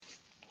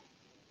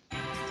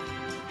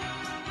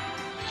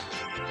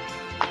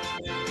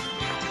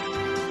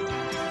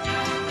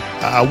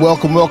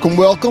Welcome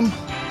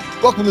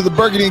to the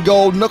Burgundy and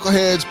Gold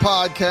Knuckleheads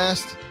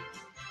podcast.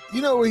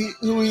 You know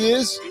who he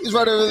is? He's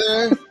right over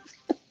there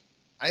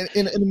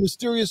in a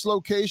mysterious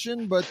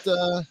location. But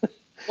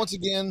once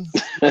again,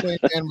 man,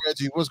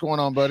 Reggie, what's going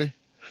on, buddy?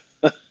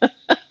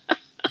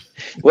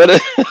 What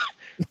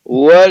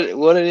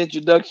an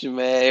introduction,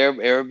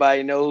 man.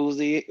 Everybody knows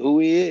who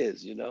he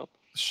is,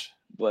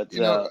 But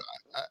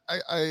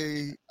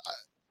I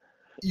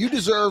you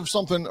deserve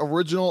something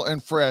original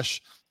and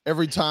fresh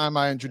every time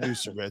I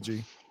introduce you,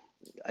 Reggie.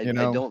 I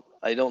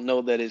don't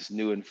know that it's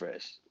new and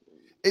fresh.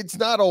 It's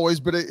not always,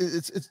 but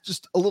it's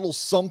just a little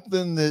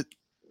something that,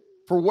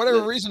 for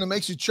whatever reason, it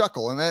makes you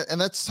chuckle,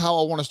 and that's how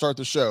I want to start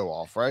the show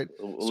off. Right,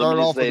 start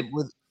off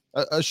with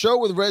a show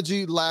with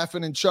Reggie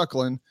laughing and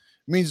chuckling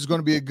means it's going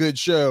to be a good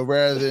show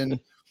rather than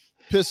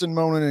pissing,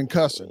 moaning, and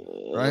cussing.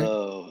 Right?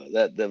 Oh,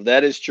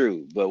 that is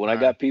true. But when I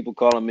got people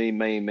calling me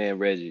Main Man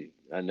Reggie,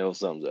 I know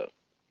something's up.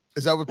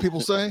 Is that what people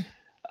say?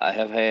 I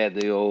have had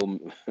the old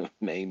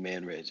Main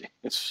Man Reggie.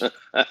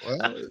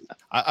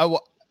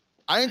 Well,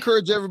 I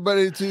encourage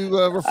everybody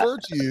to refer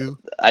to you.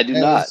 I do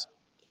not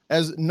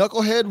as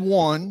Knucklehead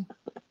 1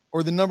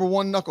 or the number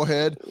 1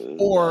 Knucklehead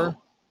or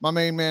my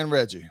Main Man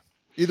Reggie.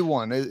 Either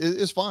one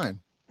is fine.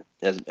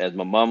 As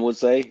my mom would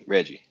say,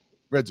 Reggie.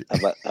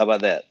 How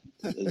about that?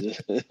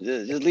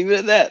 just leave it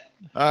at that.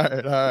 All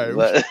right.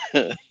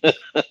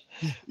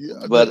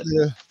 But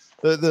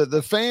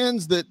the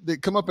fans that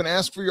come up and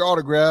ask for your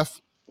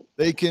autograph,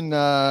 they can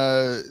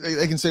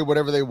say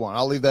whatever they want.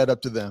 I'll leave that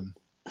up to them.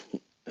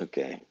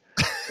 Okay.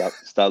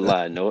 Stop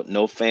lying.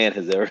 No fan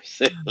has ever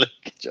said, "Look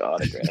at your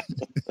autograph."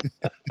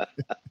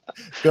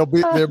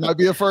 There might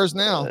be a first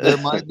now. There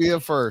might be a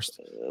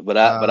first. But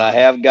I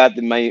have got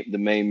the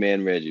main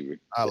man Reggie.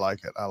 I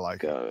like it.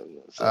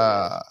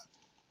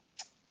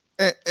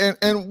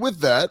 And with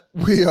that,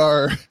 we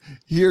are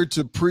here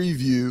to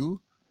preview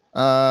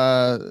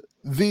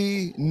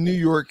the New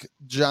York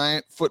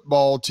Giant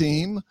football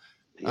team.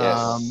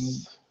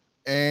 Yes.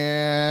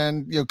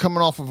 And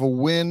coming off of a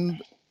win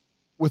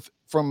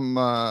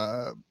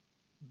from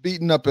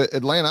beating up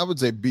Atlanta. I would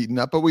say beaten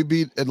up, but we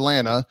beat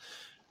Atlanta.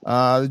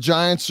 The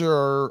Giants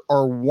are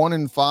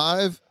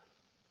 1-5.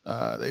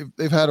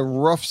 They've had a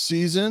rough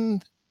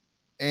season,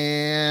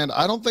 and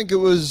I don't think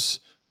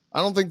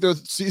their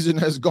season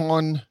has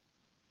gone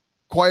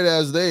quite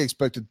as they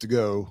expected to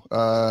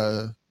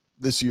go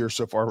this year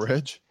so far,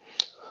 Reg.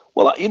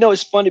 Well,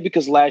 it's funny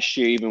because last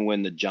year, even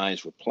when the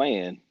Giants were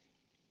playing,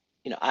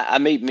 I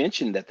made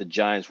mention that the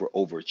Giants were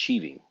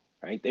overachieving,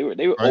 right? They were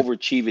right.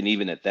 Overachieving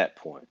even at that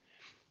point.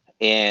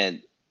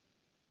 And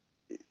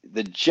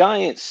the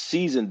Giants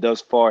season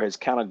thus far has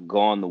kind of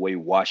gone the way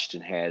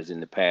Washington has in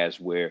the past,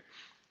 where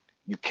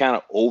you kind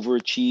of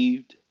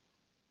overachieved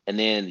and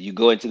then you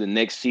go into the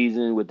next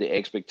season with the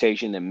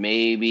expectation that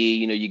maybe,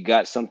 you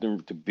got something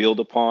to build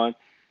upon,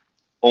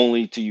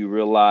 only till you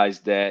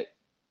realize that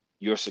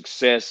your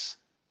success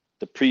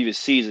the previous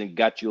season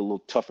got you a little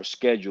tougher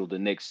schedule the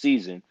next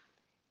season.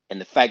 And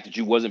the fact that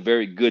you wasn't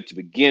very good to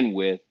begin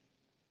with,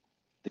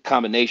 the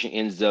combination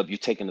ends up you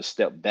taking a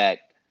step back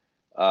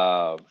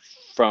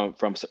from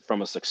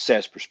a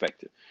success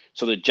perspective.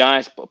 So the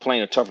Giants are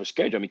playing a tougher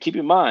schedule. I mean, keep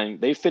in mind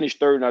they finished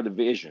third in our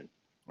division,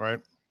 right?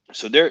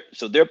 So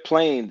they're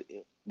playing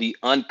the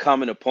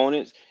uncommon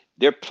opponents.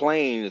 They're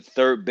playing the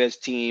third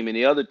best team in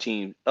the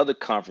other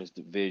conference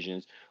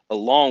divisions,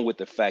 along with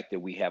the fact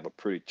that we have a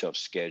pretty tough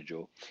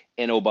schedule.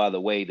 And oh, by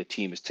the way, the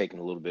team is taking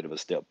a little bit of a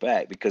step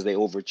back because they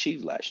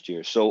overachieved last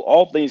year. So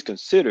all things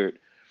considered,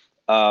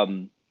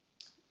 the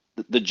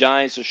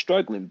Giants are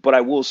struggling. But I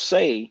will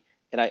say,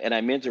 and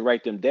I meant to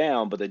write them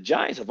down, but the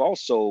Giants have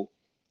also,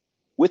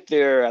 with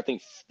their, I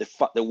think they're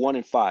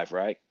 1-5,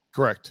 right?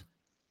 Correct.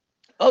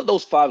 Of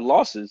those 5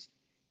 losses,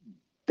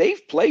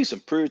 they've played some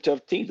pretty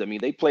tough teams. I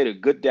mean, they played a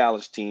good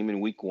Dallas team in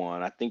week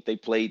 1. I think they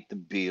played the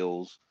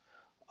Bills.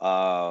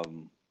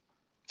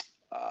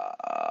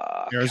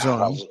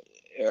 Arizona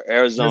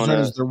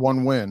is their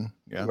one win.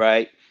 Yeah.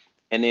 Right.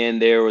 And then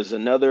there was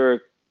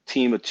another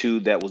team or two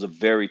that was a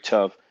very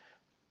tough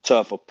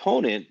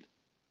opponent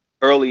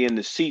early in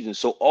the season.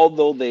 So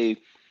although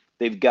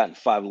they've gotten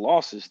 5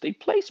 losses, they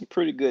played some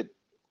pretty good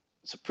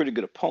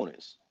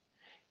opponents.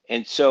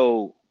 And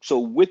so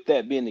with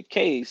that being the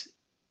case,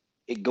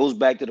 it goes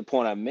back to the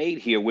point I made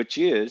here, which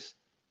is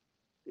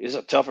it's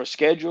a tougher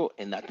schedule,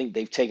 and I think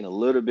they've taken a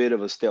little bit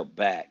of a step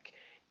back.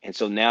 And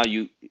so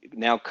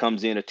now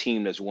comes in a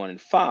team that's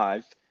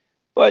 1-5,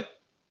 but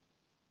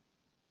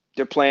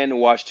they're playing the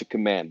Washington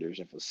Commanders.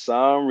 And for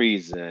some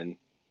reason,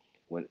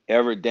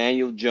 whenever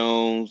Daniel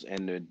Jones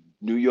and the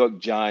New York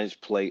Giants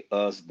play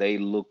us, they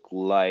look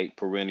like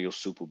perennial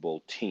Super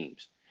Bowl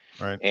teams.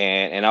 Right.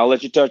 And I'll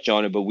let you touch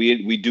on it, but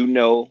we do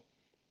know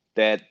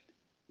that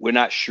we're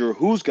not sure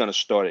who's going to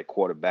start at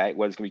quarterback,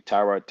 whether it's going to be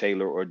Tyrod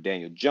Taylor or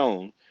Daniel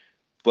Jones.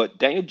 But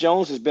Daniel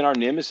Jones has been our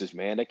nemesis,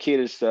 man. That kid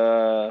is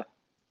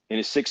in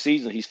his 6th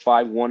season, he's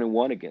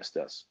 5-1-1 against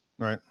us.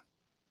 Right.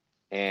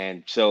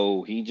 And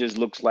so he just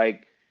looks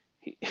like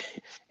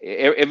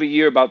every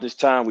year about this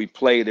time we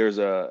play, there's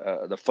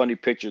the funny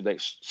picture that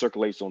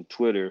circulates on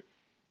Twitter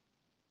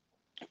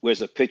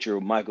where's a picture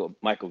of Michael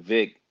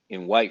Vick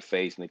in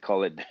whiteface, and they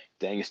call it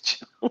Daniel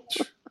Jones.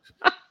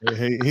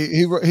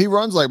 He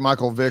runs like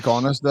Michael Vick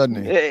on us,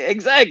 doesn't he?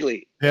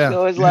 Exactly. Yeah,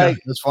 So it's yeah, like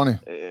that's funny.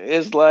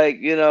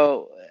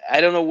 I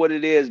don't know what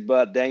it is,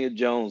 but Daniel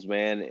Jones,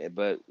 man,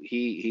 but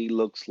he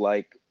looks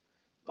like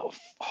a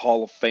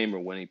Hall of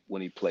Famer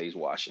when he plays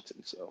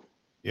Washington. So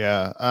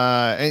Yeah,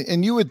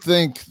 and you would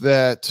think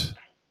that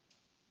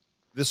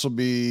this will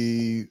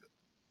be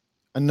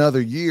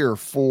another year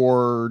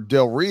for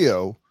Del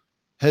Rio,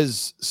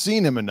 has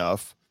seen him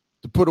enough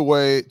to put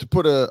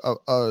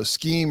a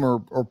scheme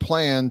or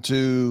plan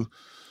to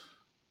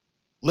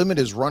limit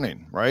his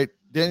running, right?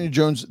 Daniel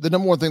Jones, the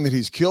number one thing that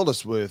he's killed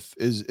us with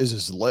is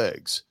his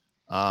legs.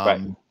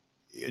 right.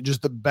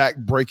 Just the back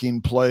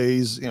breaking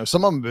plays.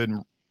 Some of them have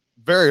been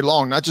very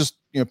long, not just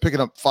picking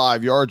up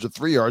 5 yards or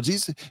 3 yards.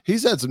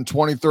 He's had some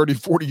 20, 30,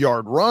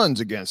 40-yard runs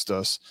against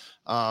us.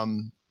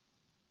 And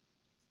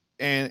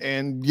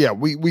yeah,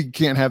 we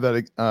can't have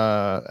that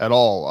at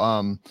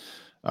all.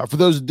 For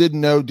those who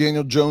didn't know,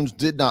 Daniel Jones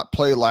did not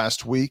play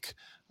last week.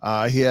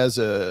 He has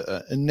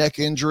a neck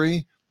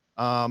injury.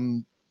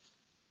 They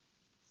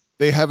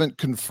haven't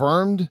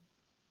confirmed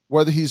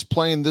whether he's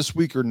playing this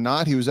week or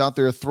not. He was out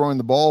there throwing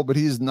the ball, but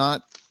he's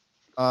not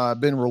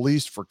been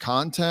released for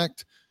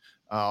contact.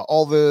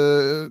 All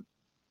the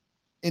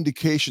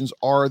indications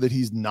are that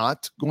he's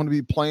not going to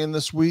be playing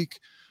this week.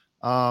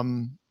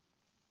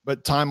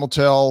 But time will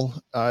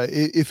tell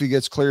if he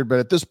gets cleared. But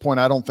at this point,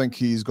 I don't think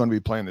he's going to be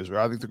playing this week.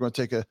 I think they're going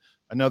to take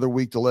another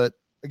week to let.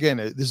 Again,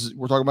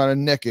 we're talking about a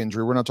neck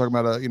injury. We're not talking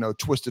about a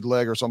twisted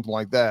leg or something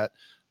like that.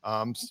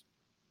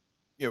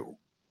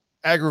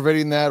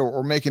 Aggravating that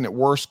or making it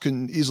worse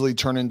can easily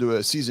turn into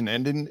a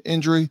season-ending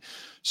injury.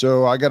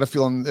 So I got a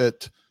feeling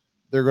that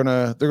they're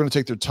gonna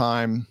take their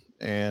time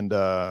and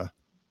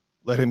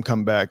let him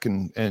come back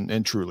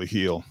and truly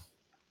heal.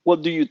 Well,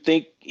 do you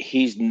think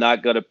he's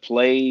not going to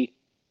play,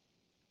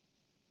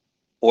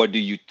 or do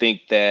you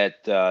think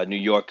that New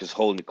York is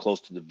holding it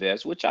close to the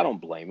vest? Which I don't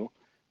blame them.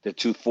 They're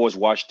to force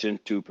Washington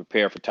to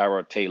prepare for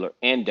Tyrod Taylor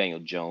and Daniel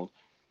Jones,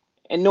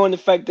 and knowing the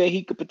fact that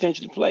he could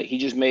potentially play. They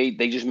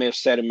just may have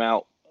set him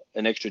out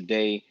an extra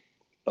day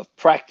of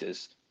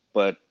practice,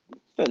 but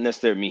doesn't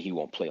necessarily mean he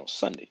won't play on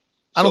Sunday.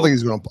 I don't think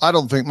he's going to. I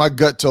don't think my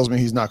gut tells me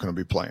he's not going to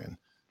be playing.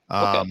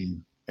 Okay.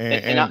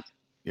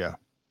 Yeah.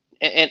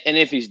 And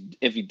if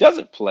he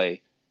doesn't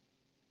play,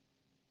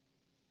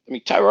 I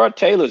mean, Tyrod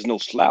Taylor is no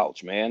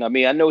slouch, man. I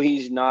mean, I know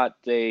he's not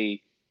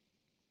he's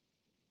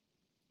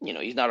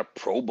not a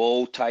Pro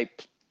Bowl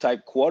type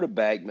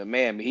quarterback, but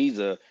man, he's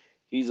a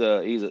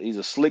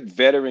slick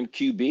veteran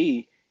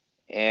QB,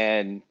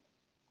 and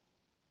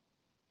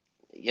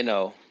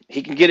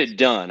he can get it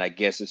done. I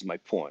guess is my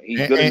point.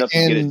 He's good enough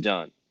to get it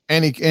done,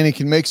 and he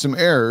can make some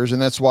errors,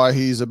 and that's why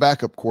he's a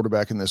backup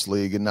quarterback in this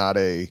league and not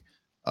a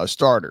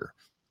starter.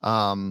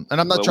 And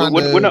I'm not trying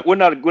to. We're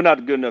not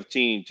a good enough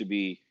team to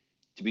be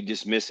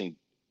dismissing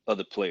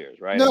other players,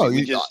 right? No, I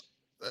mean,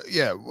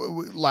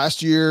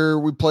 last year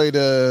we played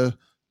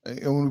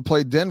when we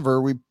played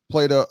Denver, we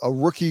played a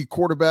rookie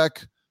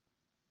quarterback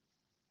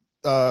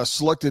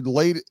selected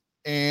late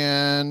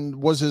and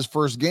was his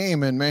first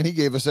game, and man, he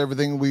gave us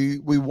everything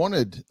we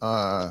wanted.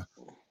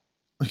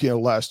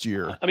 Last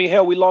year. I mean,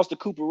 hell, we lost to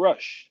Cooper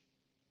Rush,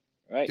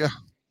 right? Yeah.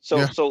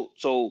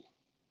 So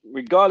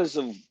regardless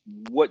of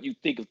what you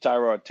think of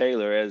Tyrod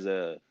Taylor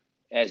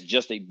as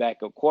just a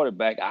backup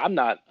quarterback, I'm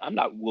not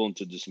willing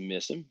to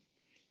dismiss him.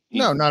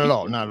 No, not at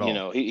all. Not at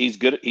all. He's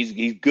good.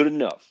 He's good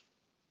enough.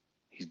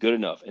 He's good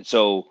enough. And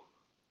so,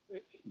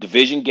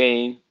 division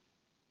game,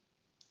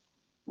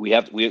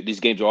 these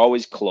games are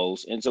always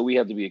close, and so we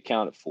have to be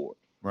accounted for.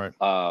 Right.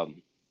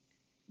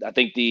 I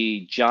think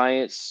the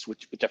Giants,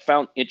 which I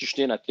found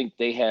interesting, I think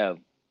they have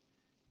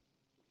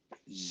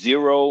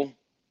 0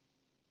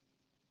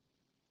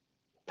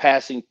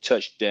 passing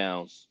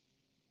touchdowns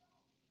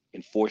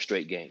in 4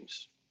 straight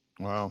games.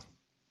 Wow.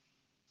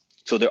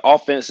 So their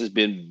offense has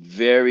been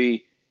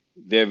very,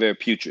 very, very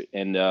putrid.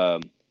 And I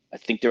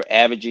think they're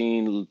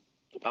averaging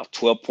about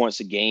 12 points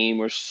a game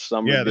or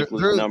some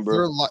ridiculous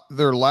number.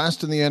 They're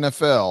last in the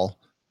NFL,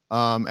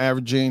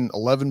 averaging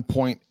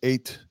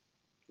 11.8.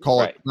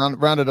 It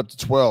rounded up to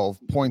 12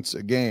 points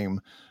a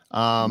game.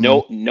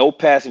 No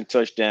passing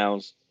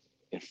touchdowns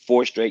in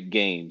 4 straight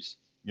games.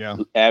 Yeah,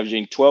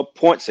 averaging 12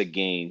 points a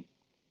game.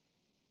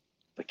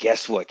 But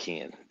guess what,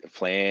 Ken?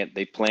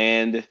 They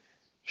planned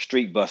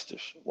Street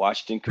Busters,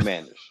 Washington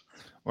Commanders.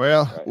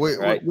 Well, we're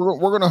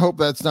going to hope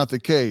that's not the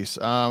case.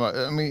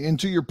 I mean, and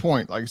to your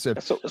point, like I said,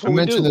 that's I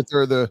mentioned that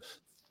they're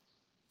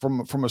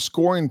from a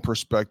scoring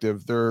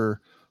perspective, they're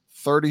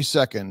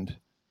 32nd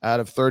out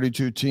of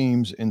 32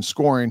 teams in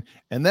scoring,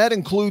 and that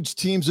includes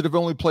teams that have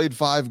only played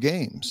 5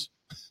 games,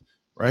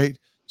 right?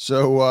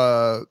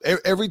 So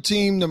every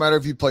team, no matter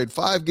if you played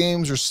 5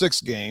 games or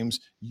 6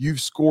 games,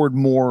 you've scored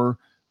more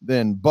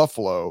than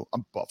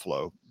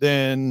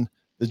than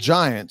the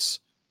Giants,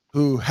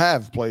 who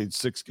have played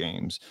 6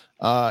 games.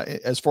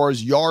 As far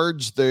as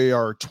yards, they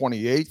are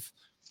 28th.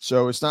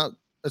 So it's not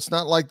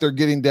like they're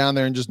getting down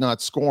there and just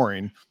not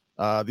scoring.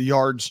 The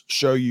yards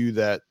show you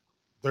that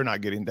they're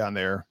not getting down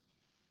there,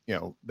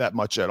 that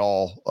much at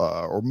all,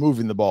 or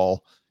moving the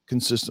ball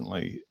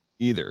consistently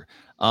either.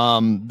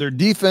 Their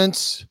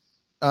defense,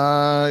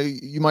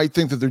 you might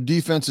think that their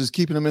defense is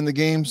keeping them in the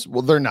games.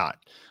 Well, they're not.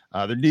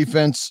 Their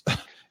defense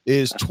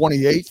is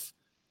 28th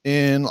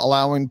in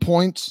allowing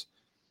points,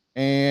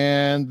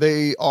 and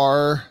they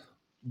are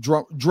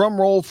drum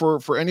roll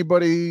for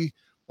anybody,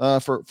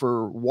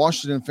 for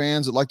Washington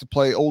fans that like to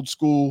play old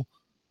school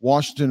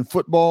Washington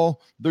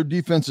football. Their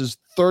defense is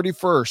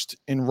 31st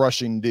in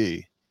rushing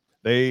D.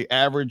 They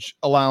average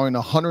allowing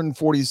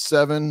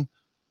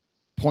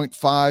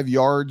 147.5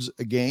 yards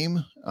a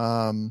game.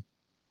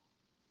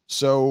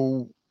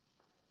 So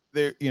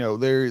that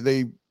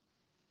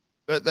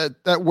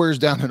wears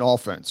down an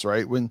offense,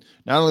 right? When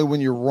not only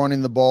when you're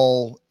running the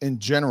ball in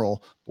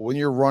general, but when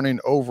you're running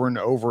over and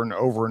over and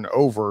over and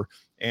over,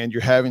 and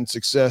you're having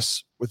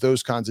success with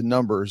those kinds of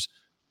numbers,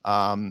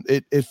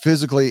 it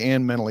physically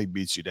and mentally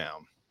beats you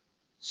down.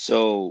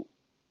 So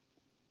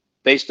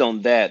based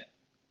on that,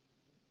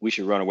 we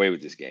should run away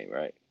with this game,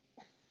 right?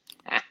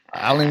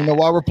 I don't even know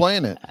why we're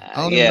playing it. I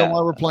don't even know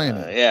why we're playing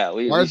it.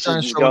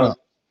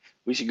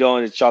 We should go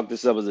in and chalk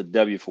this up as a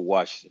W for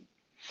Washington,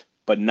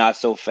 but not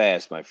so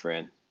fast, my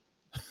friend.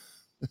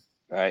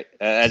 Right?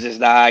 That's just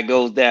not how it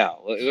goes down.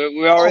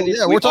 We're already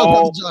we're talking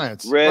about the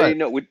Giants.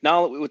 Ready? Right. We're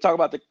talking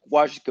about the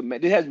Washington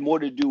Commanders. It has more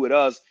to do with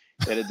us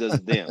than it does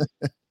them.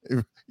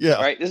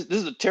 Yeah. Right? This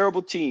is a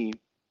terrible team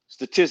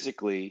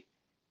statistically,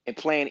 and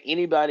playing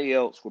anybody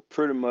else will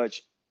pretty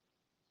much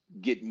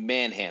get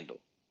manhandled.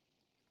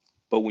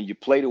 But when you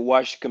play the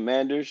Washington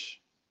Commanders,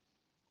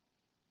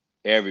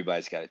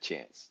 everybody's got a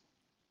chance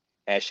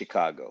at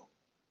Chicago.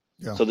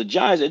 Yeah. So the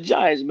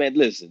Giants, man,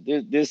 listen,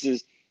 this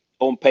is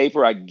on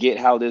paper. I get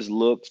how this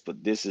looks,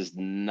 but this is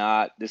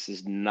not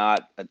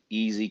an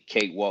easy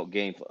cakewalk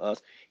game for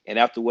us. And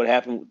after what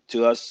happened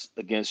to us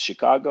against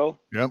Chicago,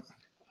 yep,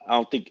 I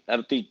don't think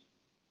I'm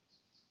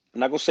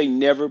not gonna say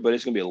never, but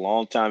it's gonna be a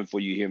long time before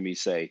you hear me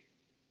say,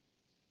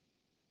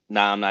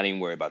 nah, I'm not even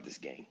worried about this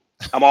game.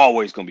 I'm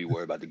always gonna be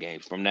worried about the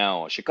games from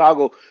now on.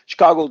 Chicago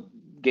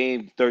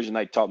game Thursday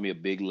night taught me a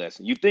big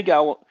lesson. You think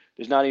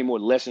there's not any more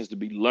lessons to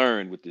be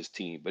learned with this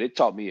team, but it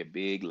taught me a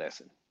big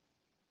lesson.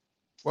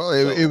 Well,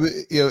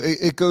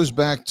 it goes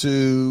back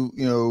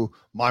to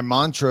my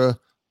mantra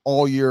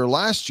all year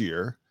last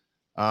year,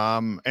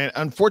 and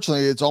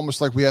unfortunately, it's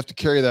almost like we have to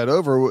carry that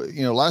over.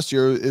 Last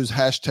year is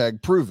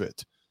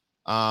 #ProveIt,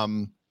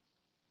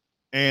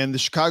 and the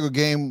Chicago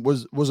game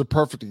was a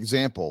perfect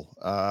example.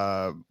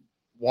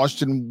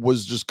 Washington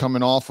was just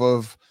coming off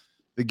of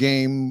the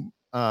game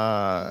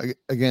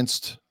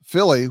against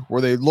Philly,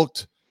 where they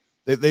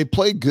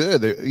played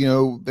good.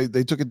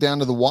 They took it down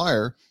to the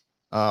wire.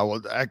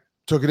 I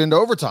took it into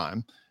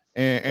overtime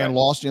and right.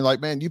 Lost. And you're like,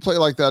 man, you play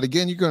like that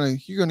again, you're gonna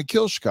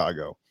kill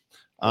Chicago.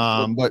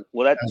 But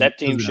that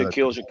team should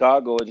kill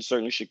Chicago, and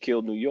certainly should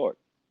kill New York.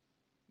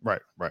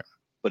 Right.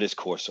 But it's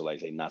course, so like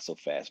say, not so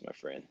fast, my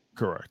friend.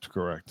 Correct.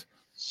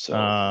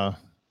 So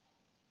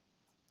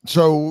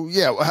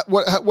yeah,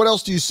 what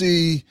else do you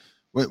see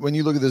when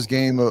you look at this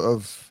game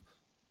of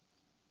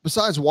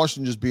besides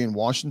Washington just being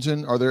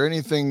Washington? Is there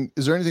anything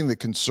that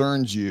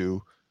concerns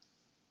you?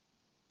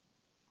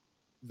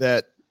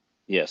 That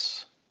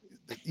yes,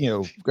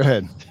 go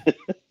ahead.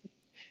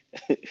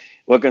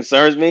 What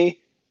concerns me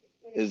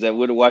is that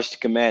we're the Washington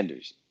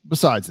Commanders.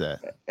 Besides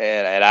that,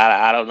 and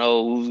I don't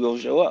know who's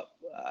gonna show up.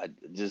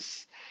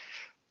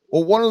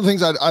 Well, one of the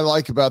things I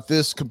like about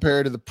this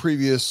compared to the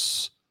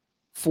previous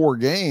 4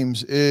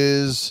 games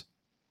is,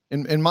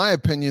 in my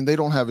opinion, they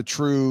don't have a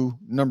true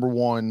number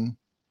 1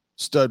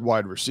 stud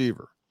wide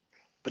receiver.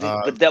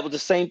 But that was the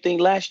same thing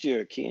last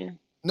year, Ken.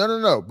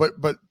 No.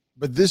 But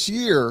this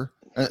year,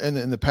 and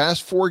in the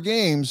past 4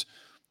 games,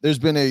 there's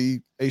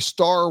been a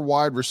star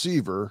wide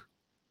receiver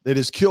that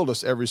has killed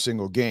us every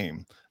single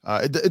game.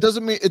 It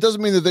doesn't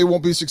mean that they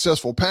won't be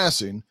successful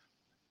passing.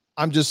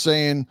 I'm just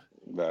saying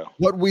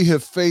what we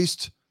have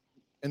faced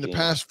in the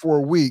past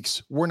 4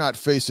 weeks, we're not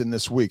facing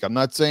this week. I'm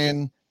not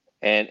saying.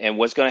 And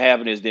what's going to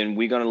happen is then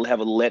we're going to have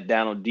a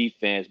letdown on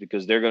defense,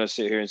 because they're going to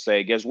sit here and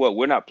say, guess what?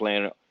 We're not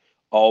playing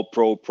all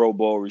Pro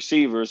Bowl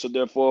receivers, so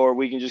therefore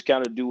we can just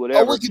kind of do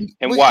whatever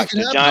and watch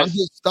the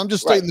Giants. I'm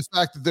just stating the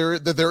fact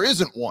that there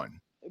isn't one.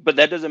 But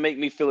that doesn't make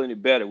me feel any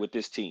better with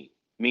this team,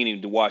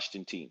 meaning the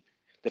Washington team.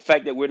 The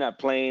fact that we're not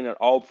playing an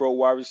all-pro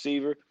wide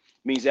receiver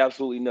means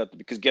absolutely nothing,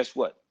 because guess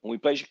what? When we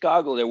played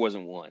Chicago, there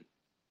wasn't one.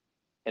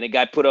 And the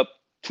guy put up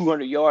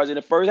 200 yards in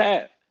the first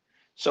half.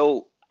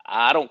 So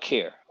I don't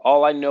care.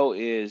 All I know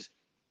is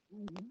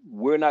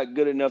we're not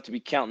good enough to be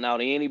counting out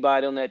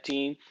anybody on that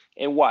team.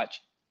 And watch,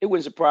 it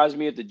wouldn't surprise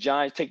me if the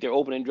Giants take their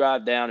opening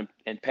drive down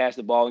and pass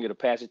the ball and get a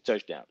passing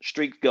touchdown.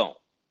 Streak's gone.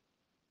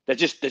 That's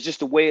just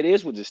the way it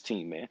is with this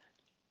team, man.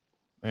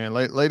 And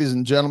ladies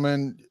and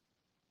gentlemen,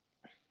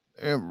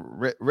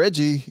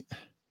 Reggie,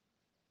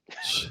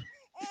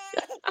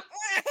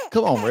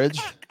 come on, Reg.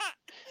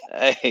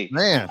 Hey,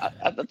 man,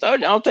 I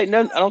told you I don't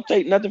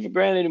take nothing for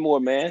granted anymore,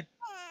 man.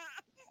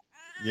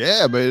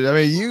 Yeah, but I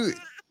mean,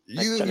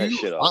 Turn that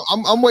shit off.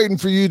 I'm waiting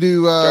for you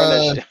to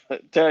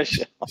turn that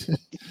shit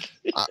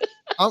off.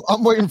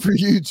 I'm waiting for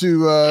you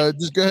to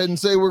just go ahead and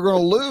say we're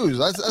going to lose.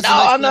 That's No, the next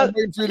I'm thing not. I'm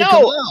waiting for you to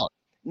come out.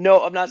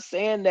 No, I'm not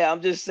saying that.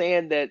 I'm just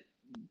saying that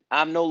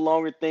I'm no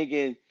longer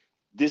thinking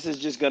this is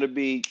just going to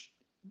be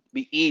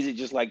easy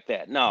just like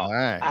that. No,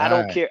 I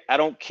don't care. I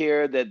don't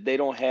care that they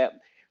don't have.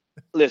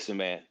 Listen,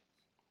 man,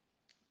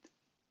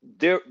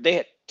 they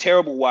had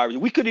terrible wide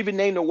receivers. We couldn't even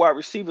name the wide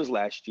receivers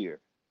last year,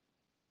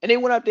 and they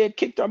went out there and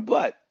kicked our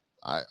butt.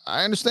 I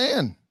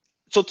understand.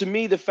 So to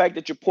me, the fact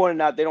that you're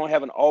pointing out they don't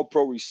have an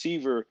All-Pro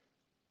receiver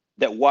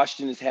that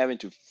Washington is having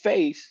to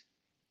face,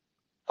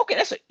 okay,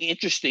 that's an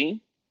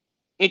interesting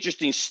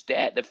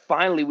stat that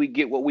finally we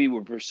get what we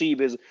would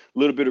perceive as a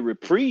little bit of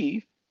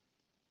reprieve.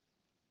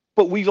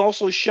 But we've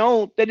also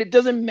shown that it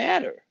doesn't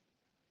matter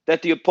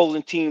that the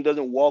opposing team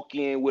doesn't walk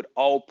in with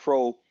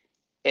All-Pro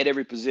at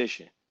every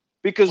position,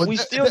 because we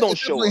still don't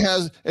show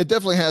up. It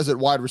definitely has at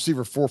wide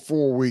receiver for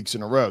 4 weeks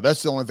in a row.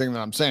 That's the only thing that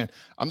I'm saying.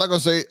 I'm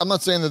not saying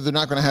that they're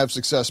not going to have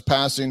success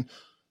passing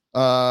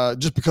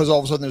just because all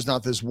of a sudden there's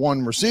not this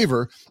one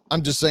receiver.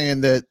 I'm just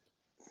saying that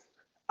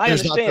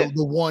there's not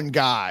the one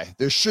guy.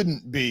 There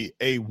shouldn't be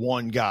a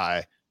one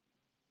guy.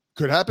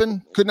 Could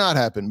happen, could not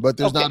happen, but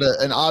there's not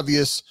an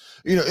obvious,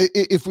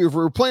 if we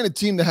were playing a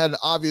team that had an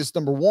obvious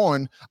number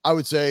one, I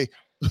would say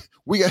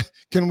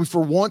can we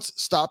for once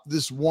stop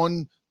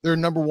their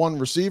number one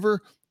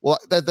receiver? Well,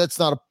 that's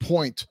not a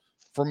point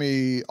for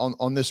me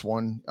on this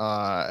one.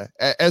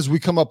 As we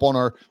come up on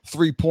our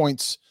 3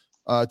 points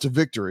to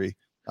victory,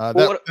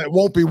 that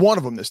won't be one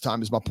of them this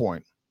time is my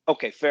point.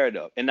 Okay, fair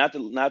enough. And not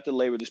to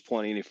labor this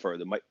point any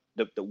further.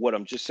 What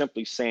I'm just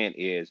simply saying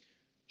is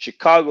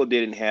Chicago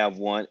didn't have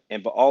one,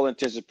 and for all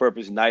intents and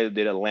purposes, neither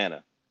did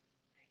Atlanta.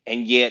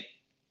 And yet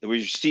the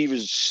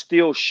receivers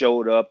still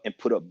showed up and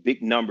put up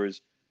big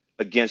numbers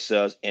against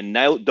us. And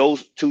now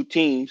those two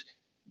teams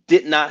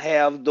did not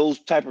have those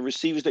type of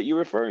receivers that you're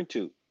referring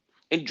to.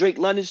 And Drake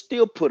London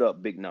still put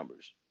up big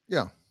numbers.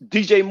 Yeah.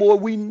 DJ Moore,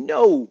 we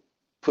know,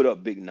 put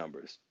up big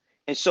numbers.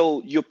 And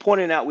so you're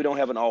pointing out we don't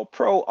have an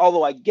All-Pro,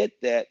 although I get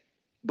that.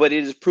 But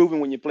it is proven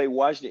when you play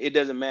Washington, it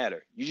doesn't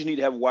matter. You just need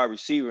to have a wide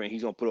receiver, and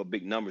he's going to put up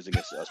big numbers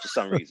against us for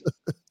some reason.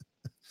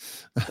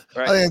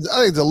 Right? I think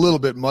it's a little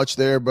bit much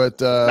there, but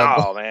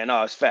no, man,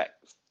 no, it's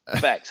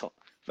facts. So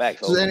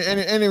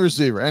any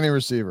receiver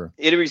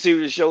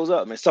that shows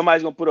up, man,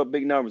 somebody's going to put up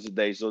big numbers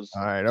today. So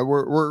all right,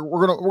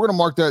 we're gonna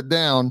mark that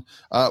down.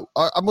 I'm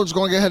just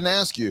going to go ahead and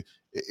ask you: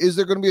 is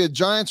there going to be a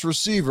Giants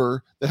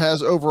receiver that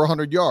has over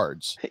 100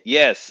 yards?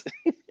 Yes.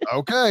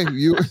 Okay,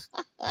 you.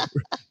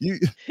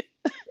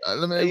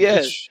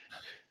 Yes.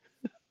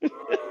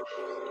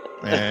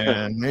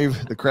 Man,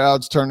 the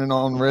crowd's turning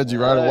on Reggie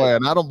right away,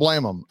 and I don't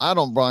blame them.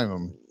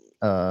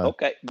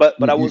 Okay,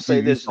 but I will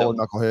say this, though.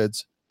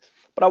 Knuckleheads.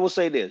 But I will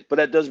say this. But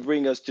that does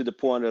bring us to the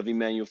point of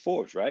Emmanuel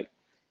Forbes, right?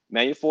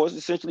 Emmanuel Forbes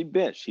essentially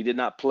benched. He did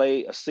not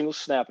play a single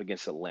snap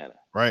against Atlanta.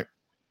 Right.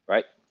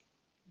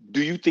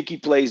 Do you think he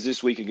plays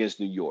this week against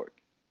New York?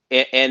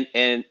 And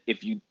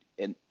if you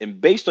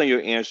and based on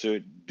your answer,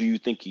 do you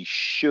think he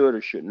should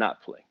or should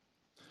not play?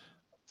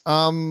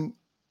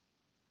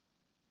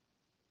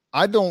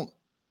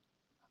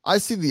 I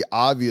see the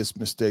obvious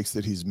mistakes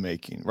that he's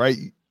making, right?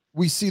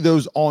 We see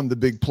those on the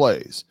big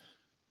plays,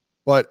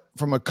 but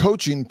from a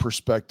coaching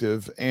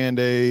perspective and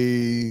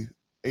a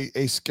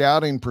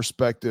scouting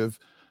perspective,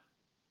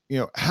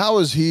 how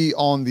is he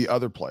on the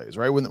other plays,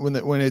 right? When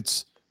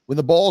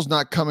the ball's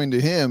not coming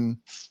to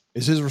him,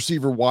 is his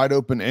receiver wide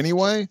open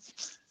anyway?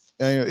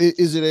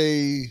 Is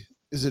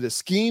it a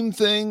scheme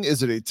thing?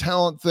 Is it a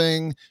talent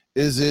thing?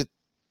 Is it,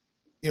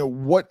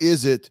 what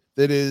is it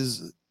that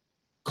is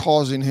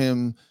causing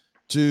him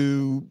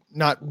to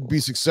not be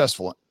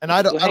successful? And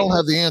I don't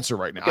have the answer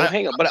right now.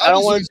 Hang on, but I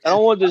don't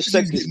want to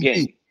dissect this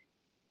game.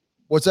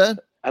 What's that?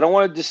 I don't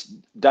want to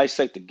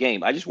dissect the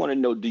game. I just want to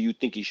know, do you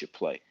think he should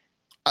play?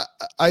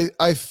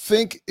 I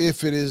think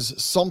if it is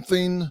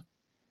something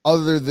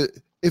other than,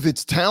 if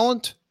it's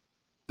talent,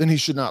 then he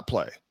should not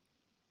play.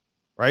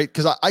 Right?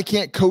 Because I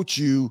can't coach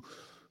you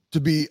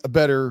to be a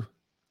better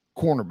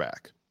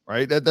cornerback.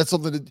 Right. That's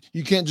something that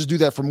you can't just do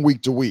that from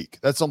week to week.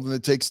 That's something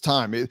that takes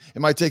time. It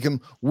might take him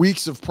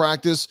weeks of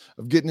practice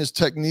of getting his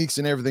techniques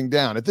and everything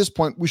down. At this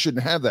point, we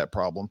shouldn't have that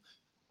problem.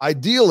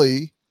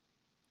 Ideally,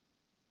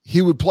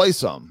 he would play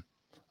some.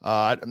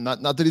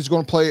 Not that he's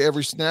going to play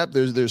every snap.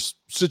 There's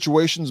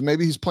situations,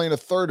 maybe he's playing a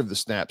third of the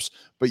snaps.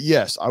 But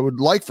yes, I would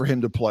like for him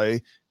to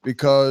play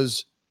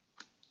because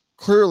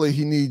clearly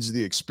he needs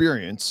the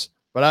experience,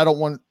 but I don't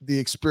want the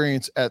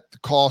experience at the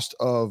cost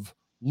of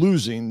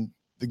losing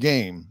the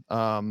game.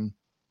 I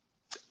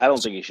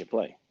don't think he should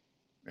play.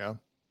 Yeah.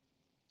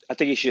 I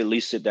think he should at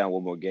least sit down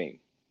one more game,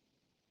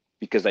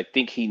 because I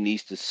think he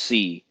needs to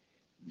see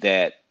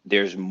that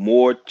there's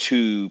more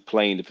to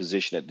playing the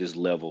position at this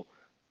level,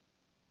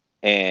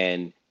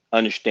 and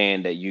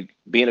understand that you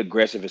being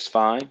aggressive is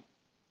fine,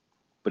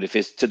 but if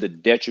it's to the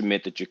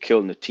detriment that you're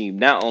killing the team,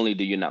 not only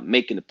do you're not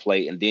making the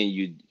play, and then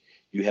you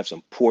have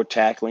some poor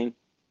tackling,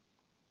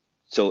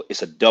 So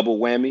it's a double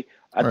whammy.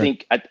 I Right.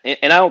 think,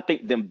 and I don't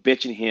think them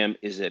benching him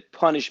is a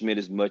punishment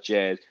as much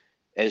as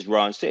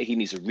Ron said, he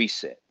needs a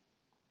reset.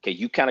 Okay,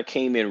 you kind of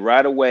came in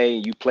right away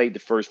and you played the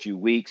first few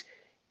weeks,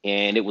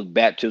 and it was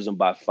baptism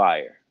by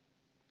fire.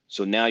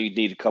 So now you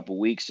need a couple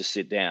weeks to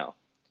sit down.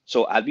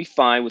 So I'd be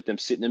fine with them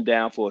sitting him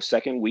down for a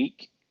second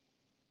week.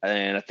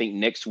 And I think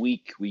next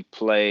week we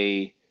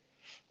play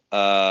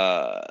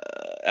uh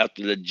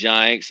after the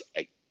Giants.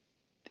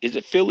 Is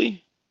it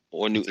Philly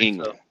or I New think so.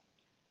 England?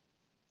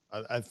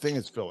 I think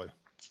it's Philly.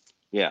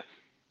 Yeah,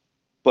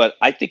 but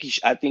I think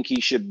I think he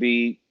should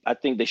be. I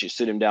think they should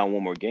sit him down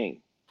one more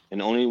game,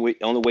 and the only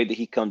way that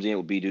he comes in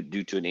would be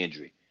due to an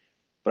injury.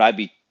 But I'd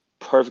be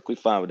perfectly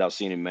fine without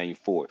seeing him Emmanuel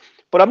Ford.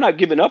 But I'm not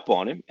giving up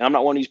on him, and I'm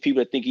not one of these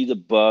people that think he's a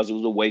buzz. It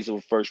was a waste of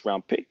a first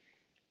round pick.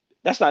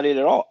 That's not it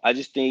at all. I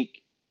just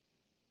think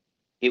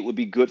it would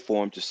be good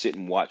for him to sit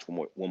and watch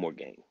one more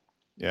game.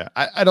 Yeah.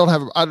 I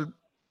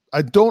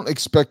don't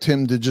expect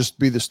him to just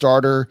be the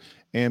starter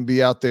and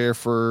be out there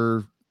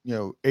for,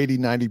 80,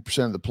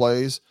 90% of the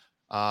plays.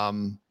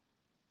 Um,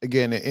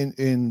 Again,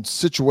 in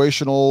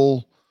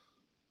situational,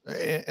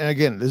 and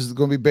again, this is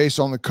going to be based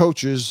on the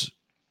coach's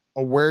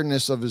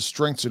awareness of his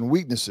strengths and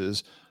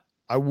weaknesses.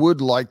 I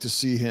would like to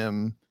see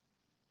him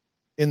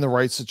in the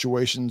right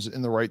situations,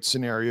 in the right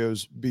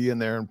scenarios, be in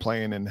there and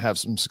playing and have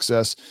some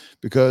success,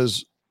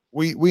 because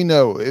we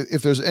know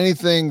if there's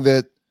anything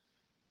that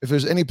if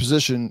there's any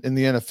position in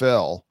the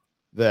NFL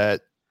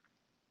that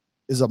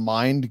is a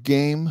mind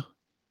game,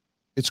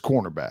 it's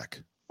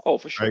cornerback, Oh,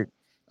 for sure. right?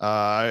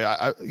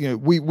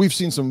 We've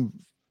seen some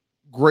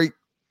great.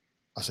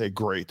 I say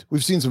great.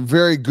 We've seen some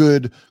very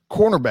good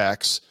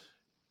cornerbacks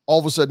all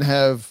of a sudden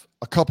have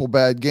a couple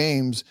bad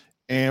games,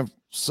 and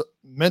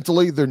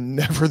mentally they're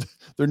never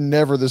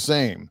the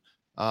same.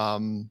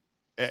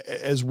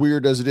 As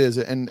weird as it is,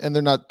 and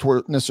they're not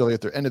necessarily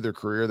at the end of their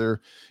career.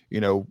 They're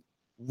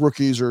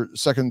rookies or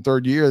second,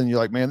 third year, and you're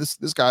like, man,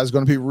 this guy is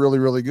going to be really,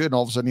 really good. And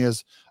all of a sudden he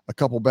has a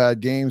couple bad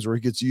games where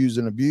he gets used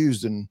and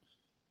abused, and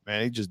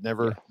man, he just Yeah,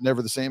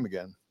 never the same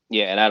again.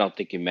 yeah, and I don't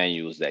think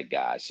Emmanuel is that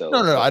guy. No, So no,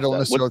 I that's don't what,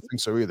 necessarily think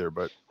so either,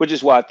 but which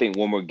is why I think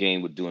one more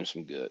game would do him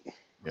some good.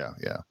 yeah,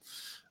 yeah.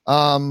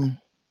 Um,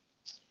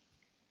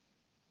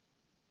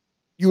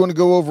 you want to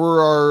go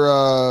over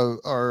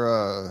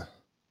our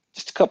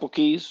Just a couple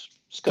keys.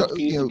 Just a couple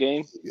keys you of the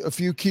know, game. a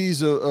few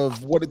keys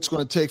of what it's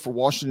going to take for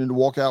Washington to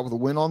walk out with a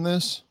win on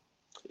this?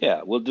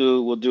 Yeah, we'll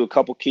do a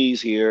couple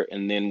keys here,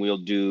 and then we'll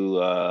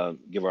do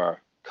give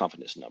our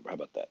confidence number. How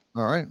about that?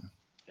 All right.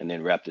 And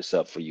then wrap this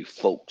up for you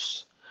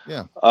folks.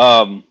 Yeah.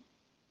 Um,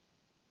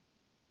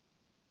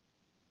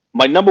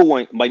 my number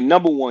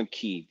one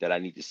key that I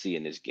need to see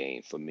in this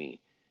game for me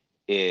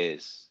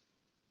is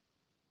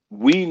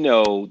we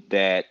know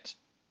that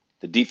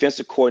the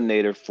defensive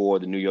coordinator for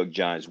the New York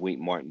Giants, Wink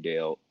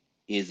Martindale,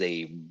 is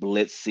a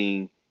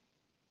blitzing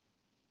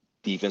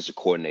defensive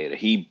coordinator.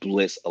 He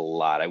blitzed a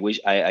lot.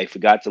 I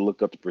forgot to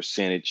look up the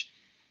percentage,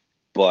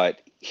 but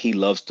he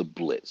loves to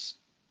blitz.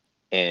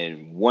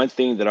 And one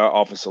thing that our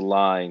offensive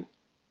line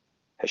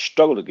has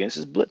struggled against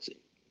is blitzing,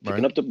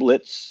 picking Right. up the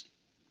blitz,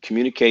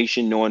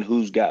 communication, knowing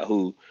who's got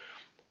who,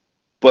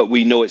 but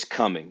we know it's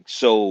coming.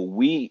 So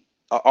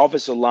our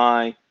offensive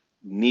line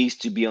needs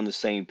to be on the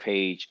same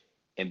page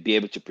and be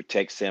able to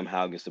protect Sam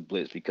Howell against the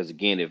blitz. Because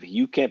again, if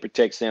you can't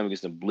protect Sam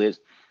against the blitz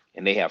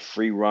and they have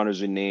free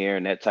runners in there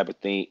and that type of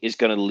thing, it's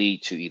going to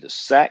lead to either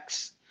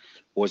sacks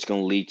or it's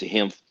going to lead to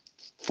him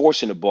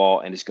forcing the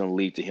ball and it's going to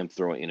lead to him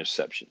throwing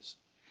interceptions.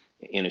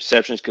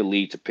 Interceptions could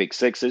lead to pick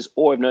sixes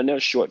or if nothing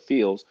else, short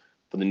fields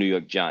for the New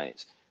York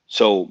Giants.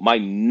 So my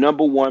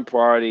number one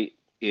priority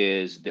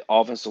is the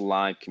offensive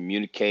line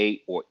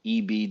communicate or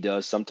EB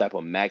does some type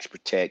of max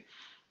protect,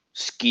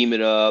 scheme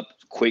it up,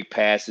 quick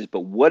passes, but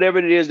whatever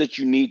it is that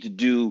you need to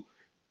do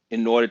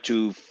in order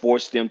to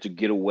force them to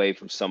get away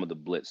from some of the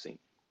blitzing.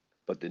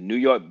 But the New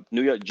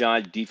York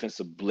Giants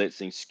defensive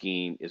blitzing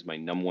scheme is my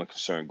number one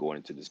concern going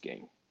into this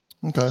game.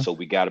 Okay. So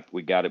we gotta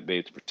be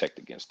able to protect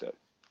against that.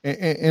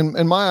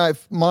 And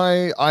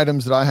my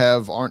items that I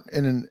have aren't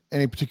in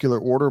any particular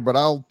order, but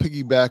I'll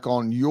piggyback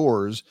on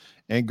yours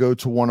and go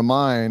to one of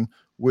mine,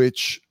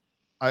 which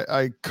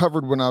I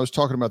covered when I was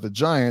talking about the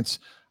Giants.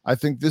 I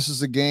think this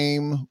is a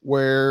game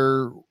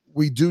where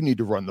we do need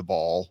to run the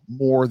ball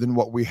more than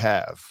what we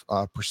have,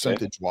 Okay.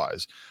 percentage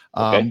wise.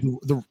 Okay.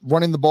 The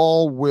running the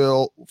ball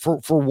will, for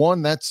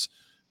one, that's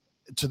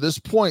to this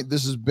point,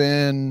 this has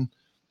been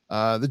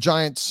the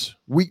Giants'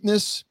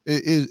 weakness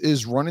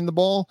is running the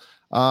ball.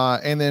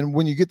 And then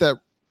when you get the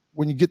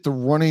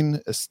running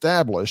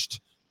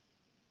established,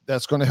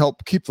 that's going to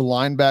help keep the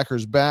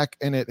linebackers back,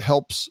 and it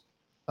helps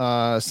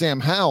Sam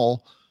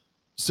Howell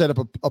set up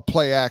a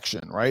play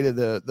action, right?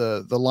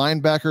 The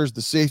linebackers,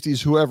 the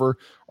safeties, whoever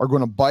are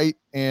going to bite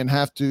and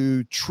have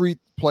to treat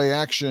play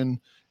action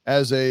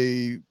as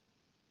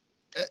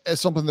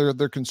something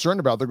they're concerned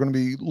about. They're going to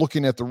be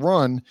looking at the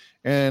run,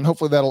 and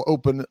hopefully that'll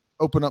open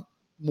up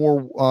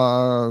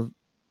more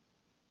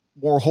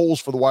holes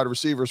for the wide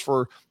receivers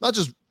for not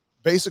just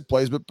basic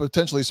plays, but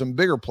potentially some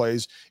bigger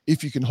plays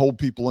if you can hold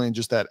people in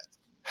just that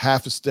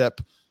half a step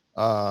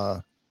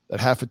that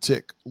half a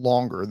tick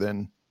longer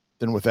than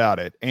without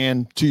it.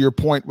 And to your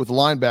point with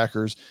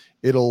linebackers,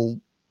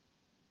 it'll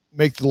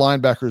make the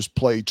linebackers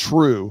play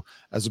true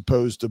as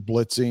opposed to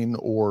blitzing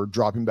or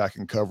dropping back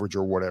in coverage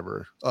or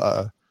whatever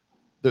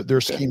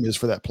their scheme is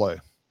for that play.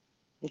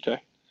 Okay.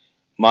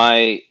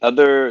 My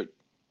other,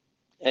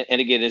 and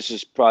again, this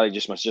is probably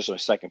just my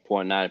second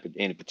point, not in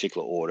any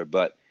particular order,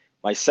 but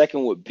my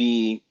second would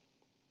be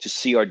to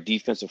see our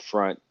defensive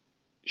front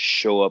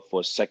show up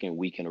for a second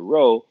week in a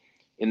row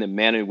in the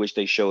manner in which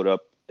they showed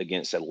up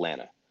against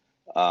Atlanta.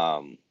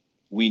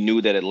 We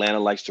knew that Atlanta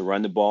likes to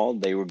run the ball.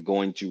 They were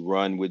going to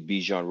run with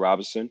Bijan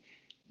Robinson.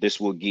 This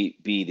will be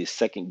the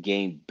second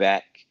game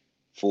back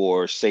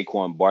for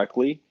Saquon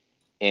Barkley.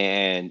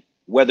 And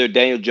whether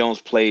Daniel Jones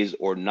plays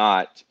or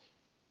not,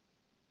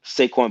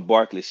 Saquon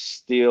Barkley is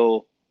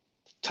still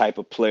the type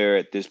of player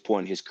at this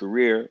point in his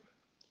career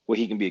where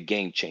he can be a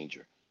game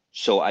changer.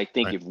 So I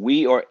think if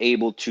we are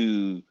able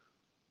to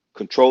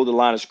control the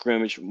line of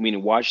scrimmage,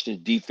 meaning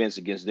Washington's defense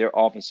against their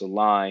offensive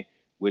line,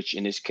 which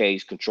in this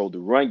case controlled the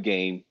run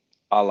game,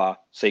 a la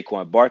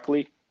Saquon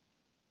Barkley,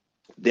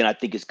 then I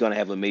think it's going to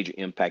have a major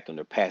impact on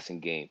their passing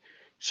game.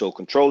 So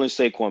controlling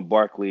Saquon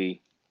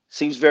Barkley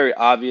seems very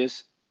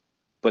obvious,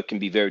 but can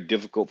be very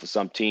difficult for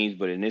some teams.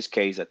 But in this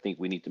case, I think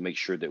we need to make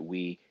sure that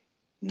we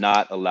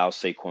not allow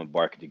Saquon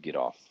Barkley to get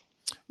off.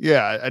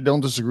 Yeah, I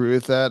don't disagree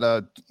with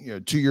that.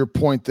 To your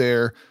point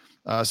there,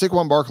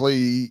 Saquon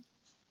Barkley,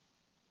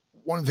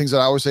 one of the things that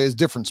I always say is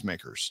difference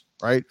makers,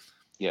 right?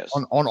 Yes.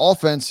 On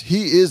offense,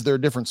 he is their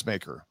difference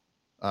maker,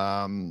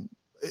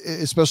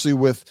 especially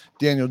with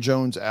Daniel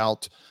Jones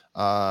out.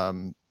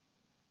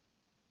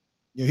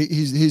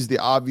 He's the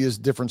obvious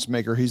difference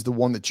maker. He's the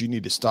one that you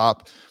need to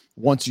stop.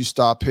 Once you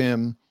stop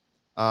him,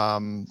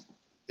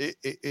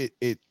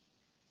 it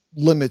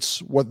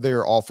limits what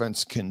their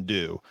offense can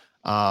do.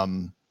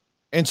 And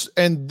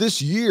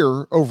this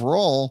year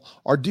overall,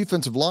 our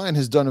defensive line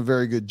has done a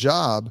very good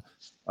job.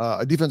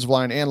 Defensive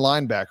line and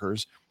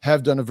linebackers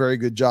have done a very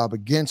good job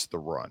against the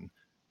run.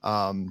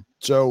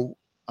 So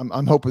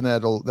I'm hoping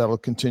that'll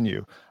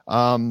continue.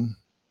 What's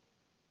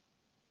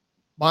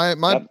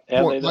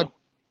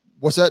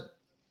that?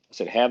 I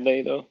said, have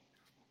they though?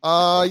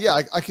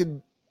 Yeah,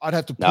 I'd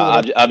have to.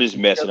 No, I'm just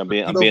messing. I'm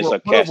being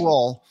sarcastic.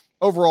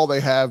 Overall,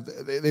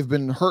 they've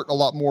been hurt a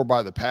lot more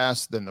by the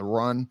pass than the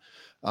run.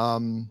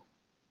 Not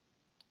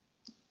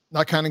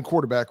counting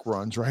quarterback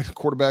runs, right?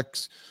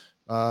 Quarterbacks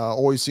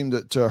always seem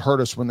to hurt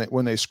us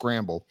when they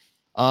scramble.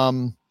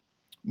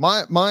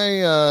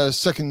 My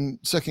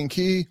second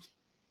key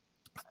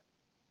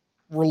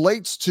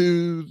relates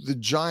to the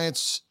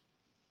Giants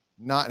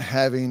not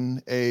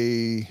having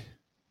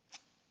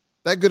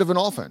that good of an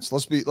offense.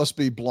 Let's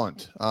be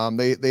blunt.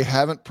 They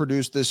haven't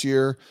produced this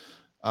year.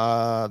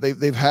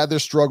 They've had their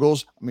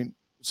struggles. I mean,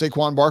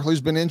 Saquon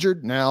Barkley's been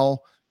injured. Now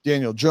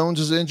Daniel Jones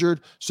is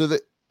injured. So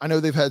that I know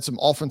they've had some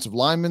offensive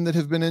linemen that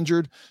have been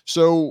injured.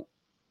 So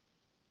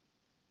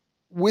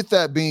with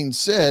that being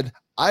said,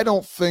 I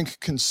don't think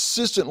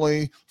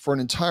consistently for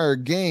an entire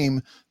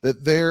game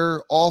that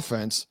their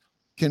offense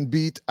can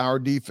beat our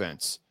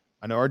defense.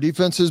 I know our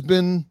defense has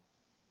been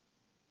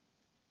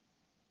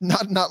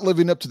not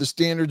living up to the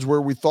standards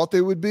where we thought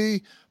they would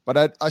be,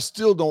 but I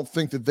still don't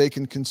think that they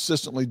can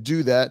consistently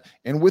do that.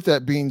 And with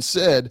that being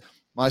said,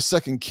 my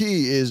second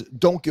key is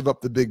don't give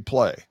up the big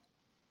play,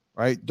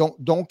 right?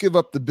 Don't give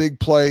up the big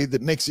play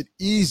that makes it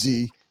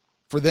easy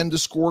for them to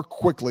score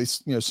quickly.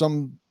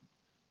 Some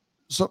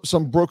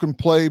broken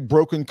play,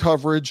 broken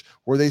coverage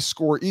where they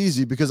score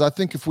easy, because I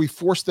think if we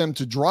force them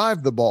to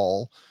drive the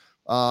ball,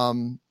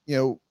 8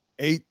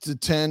 to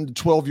 10 to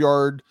 12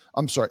 yard,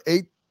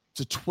 8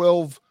 to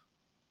 12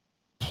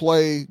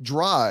 play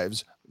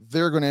drives,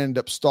 they're going to end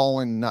up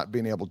stalling and not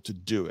being able to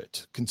do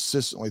it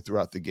consistently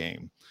throughout the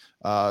game.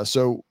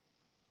 So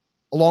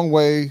a long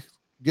way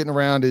getting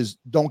around is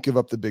don't give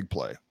up the big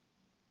play.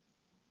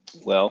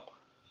 Well,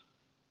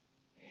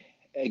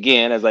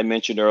 again, as I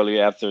mentioned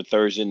earlier, after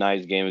Thursday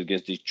night's game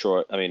against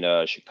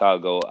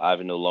Chicago, I've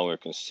no longer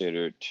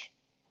considered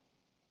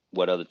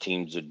what other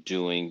teams are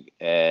doing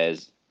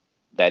as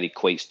that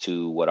equates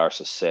to what our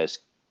success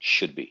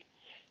should be.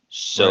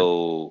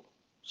 So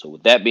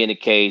with that being the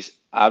case,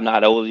 I'm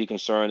not overly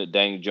concerned that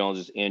Daniel Jones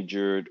is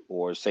injured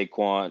or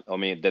Saquon.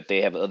 That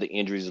they have other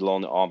injuries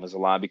along the offensive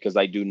line, because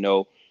I do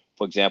know,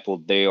 for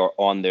example, they are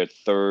on their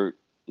third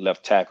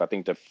left tackle. I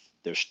think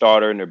their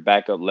starter and their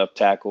backup left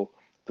tackle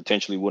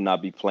potentially will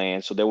not be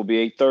playing. So there will be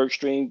a third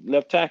string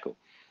left tackle.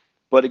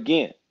 But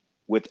again,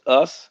 with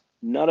us,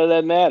 none of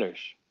that matters.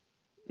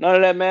 None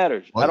of that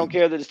matters. Well, I don't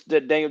care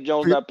that Daniel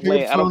Jones not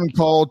playing. I don't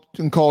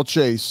call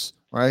Chase,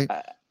 right?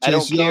 I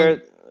don't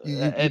care.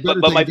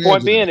 But my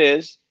point being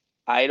is,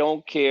 I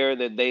don't care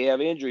that they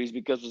have injuries,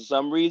 because for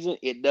some reason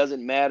it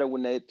doesn't matter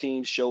when that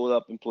team shows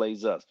up and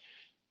plays us.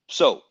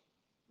 So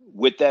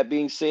with that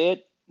being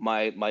said,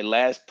 my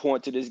last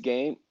point to this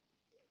game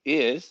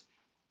is,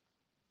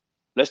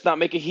 let's not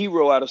make a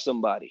hero out of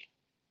somebody.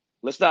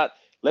 Let's not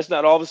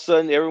all of a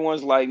sudden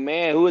everyone's like,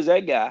 man, who is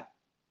that guy?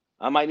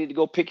 I might need to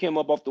go pick him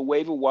up off the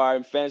waiver wire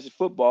in fantasy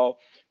football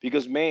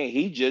because man,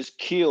 he just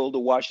killed the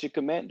Washington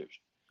Commanders.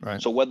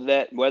 Right. So whether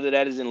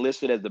that is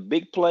enlisted as the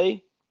big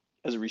play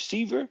as a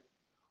receiver,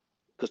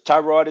 because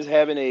Tyrod is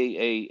having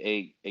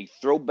a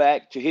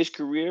throwback to his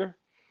career,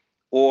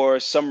 or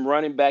some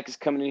running back is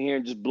coming in here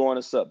and just blowing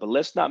us up. But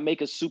let's not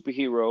make a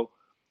superhero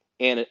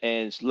and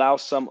allow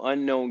some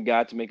unknown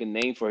guy to make a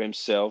name for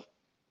himself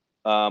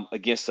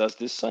against us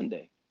this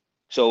Sunday.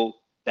 So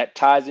that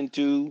ties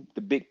into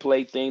the big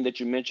play thing that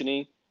you're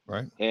mentioning,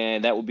 Right.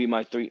 and that would be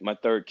my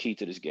third key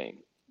to this game.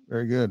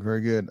 Very good.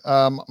 Very good.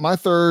 My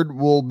third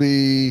will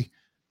be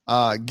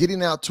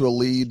getting out to a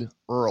lead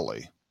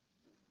early.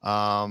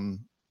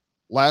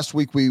 Last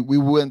week we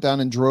went down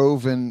and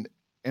drove, and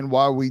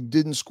while we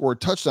didn't score a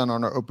touchdown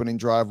on our opening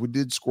drive, we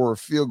did score a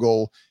field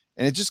goal,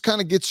 and it just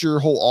kind of gets your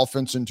whole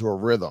offense into a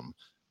rhythm.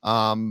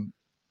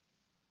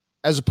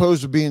 As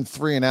opposed to being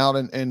 3 and out,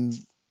 and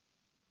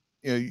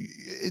you know,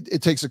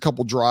 it takes a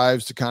couple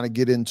drives to kind of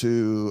get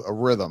into a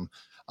rhythm.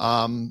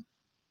 I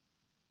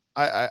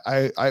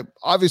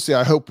obviously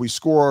I hope we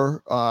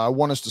score. I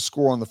want us to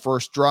score on the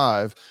first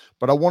drive,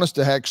 but I want us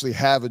to actually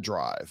have a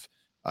drive.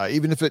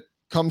 Even if it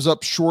comes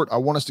up short, I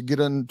want us to get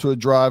into a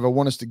drive. I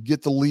want us to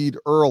get the lead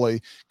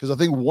early, because I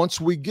think once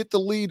we get the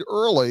lead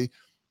early,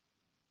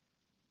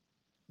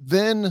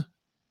 then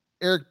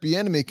Eric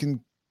Bieniemy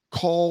can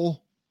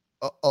call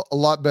a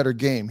lot better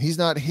game. He's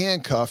not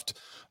handcuffed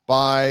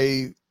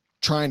by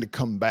trying to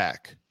come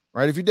back,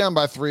 right? If you're down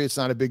by 3, it's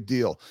not a big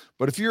deal.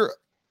 But if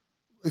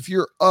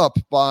you're up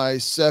by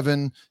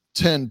 7,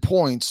 10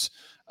 points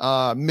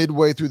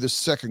midway through the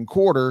second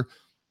quarter,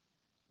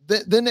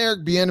 then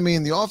Eric Bieniemy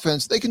and the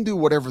offense, they can do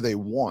whatever they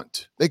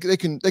want. They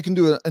can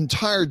do an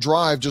entire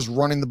drive just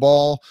running the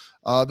ball.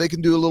 They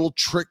can do a little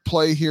trick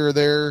play here or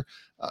there.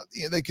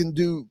 They can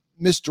do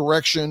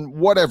misdirection,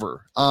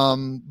 whatever.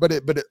 But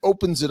it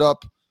opens it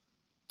up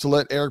to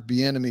let Eric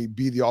Bieniemy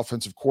be the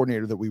offensive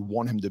coordinator that we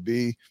want him to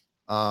be.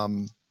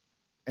 And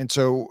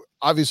so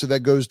obviously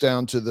that goes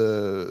down to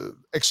the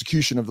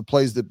execution of the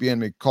plays that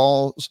Bieniemy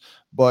calls,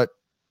 but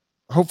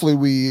hopefully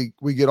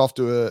we get off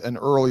to an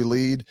early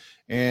lead,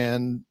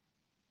 and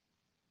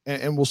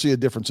we'll see a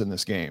difference in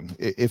this game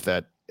if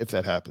that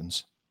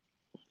happens.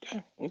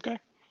 Okay.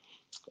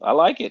 I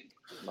like it.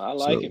 I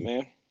like it,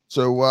 man.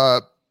 So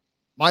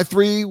my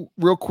 3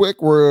 real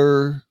quick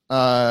were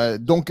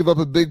don't give up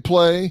a big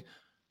play,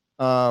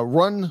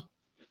 run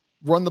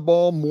the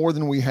ball more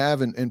than we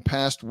have in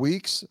past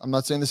weeks. I'm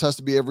not saying this has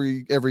to be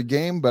every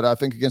game, but I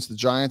think against the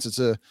Giants,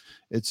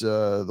 it's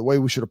the way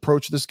we should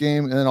approach this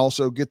game, and then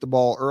also get the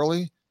ball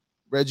early.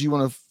 Reggie, you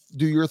want to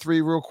do your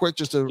 3 real quick?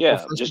 Just a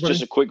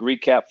just a quick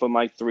recap for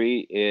my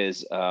 3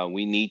 is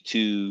we need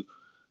to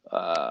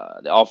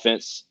the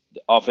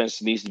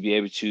offense needs to be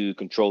able to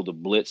control the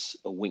blitz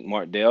of Wink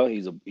Martindale.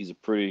 He's a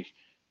pretty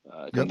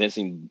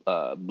convincing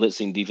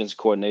blitzing defense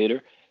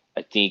coordinator.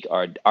 I think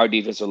our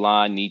defensive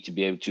line need to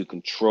be able to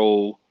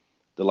control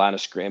the line of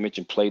scrimmage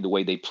and play the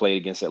way they played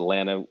against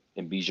Atlanta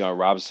and Bijan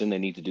Robinson. They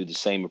need to do the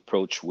same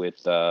approach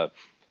with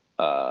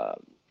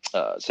Saquon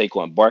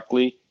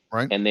Barkley,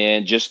 right? And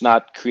then just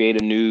not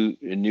create a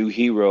new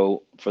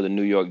hero for the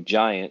New York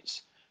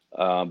Giants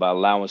by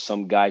allowing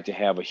some guy to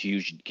have a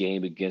huge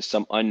game against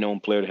some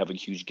unknown player to have a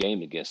huge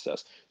game against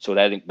us. So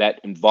that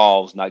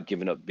involves not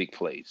giving up big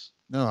plays.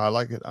 No, I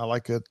like it.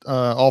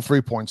 All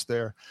 3 points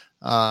there.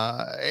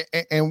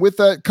 And with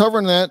that,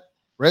 covering that,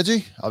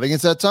 Reggie, I think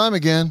it's that time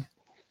again.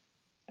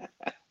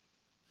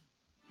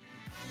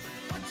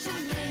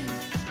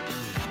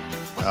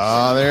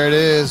 There it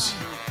is.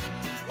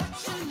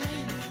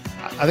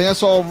 I think I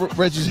saw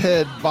Reggie's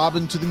head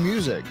bobbing to the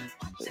music.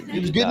 He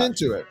was getting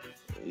into it.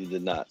 He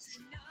did not.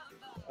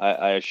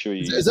 I assure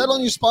you. Is that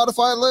on your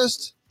Spotify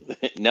list?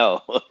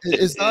 No.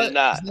 It's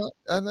not.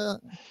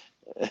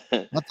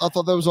 I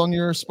thought that was on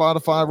your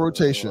Spotify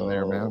rotation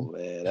there, man.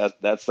 Man,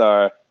 that's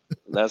our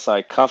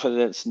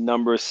confidence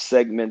number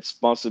segment,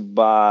 sponsored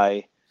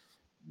by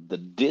the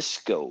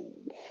Disco.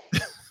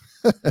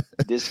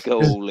 Disco,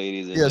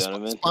 ladies and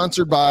gentlemen.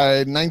 Sponsored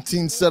by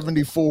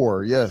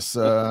 1974, yes,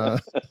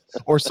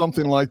 or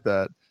something like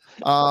that.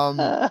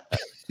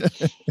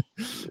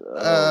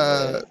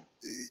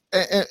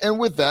 And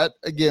with that,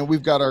 again,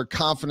 we've got our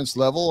confidence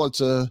level.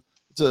 It's a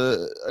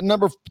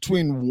number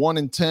between 1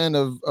 and 10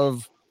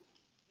 of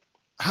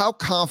how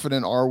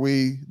confident are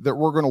we that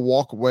we're going to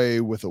walk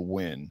away with a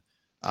win?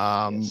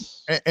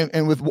 Yes.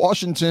 And with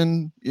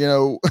Washington,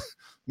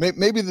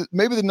 maybe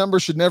the number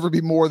should never be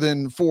more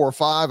than 4 or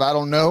 5. I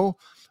don't know,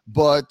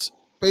 but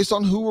based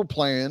on who we're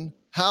playing,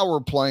 how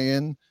we're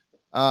playing,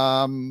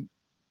 and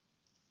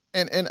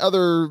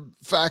other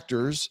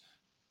factors.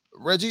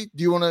 Reggie,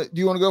 do you want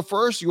to go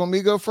first? You want me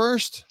to go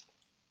first?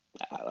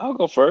 I'll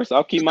go first.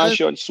 I'll keep mine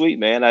short and sweet,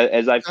 man.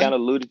 As I've kind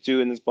of alluded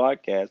to in this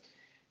podcast,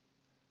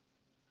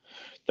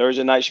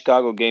 Thursday night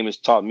Chicago game has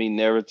taught me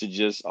never to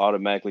just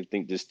automatically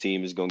think this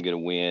team is going to get a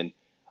win.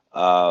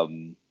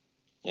 And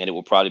it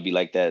will probably be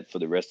like that for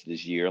the rest of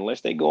this year,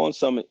 unless they go on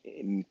some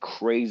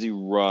crazy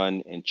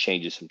run and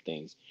changes some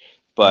things.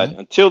 But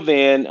until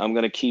then, I'm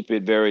going to keep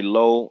it very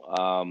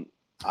low.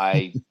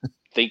 I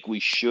think we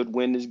should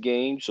win this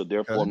game, so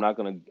therefore Okay.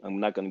 I'm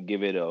not gonna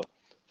give it a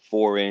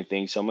 4 or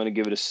anything. So I'm gonna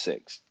give it a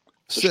 6.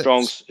 Six.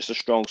 It's a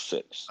strong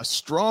 6. A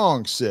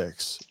strong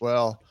 6.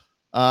 Well,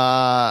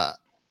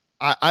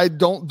 I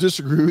don't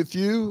disagree with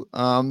you.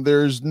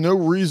 There's no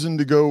reason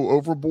to go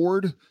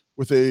overboard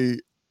with a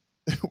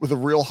with a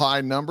real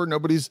high number.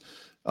 Nobody's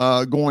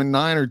going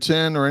 9 or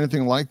 10 or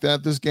anything like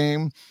that this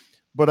game,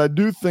 but I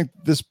do think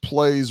this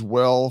plays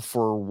well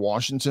for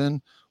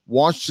Washington.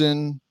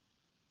 Washington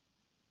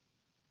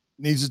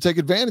needs to take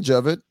advantage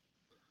of it.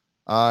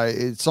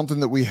 It's something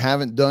that we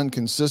haven't done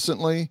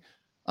consistently,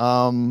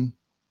 but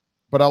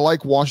I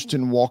like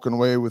Washington walking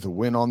away with a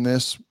win on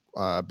this,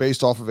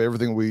 based off of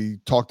everything we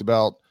talked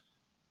about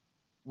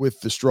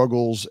with the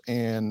struggles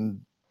and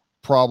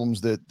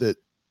problems that the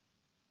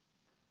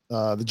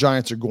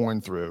Giants are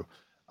going through.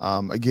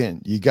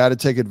 Again, you got to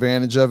take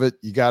advantage of it.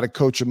 You got to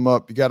coach them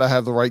up. You got to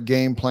have the right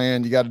game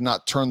plan. You got to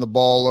not turn the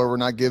ball over,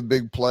 not give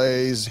big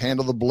plays,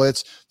 handle the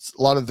blitz. It's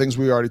a lot of the things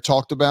we already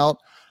talked about.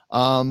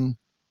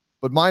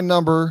 But my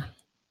number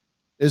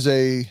is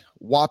a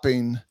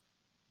whopping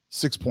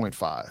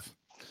 6.5.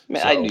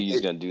 Man, I knew you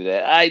was gonna do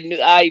that. I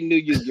knew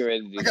you was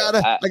gonna do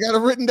that. I got it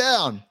written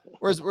down.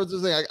 Where's the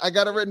thing? I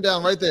got it written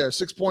down right there,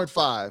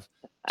 6.5.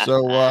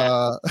 So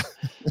I'm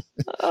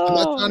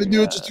not trying to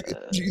do it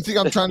do you think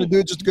I'm trying to do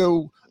it just to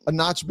go a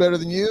notch better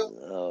than you?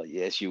 Oh,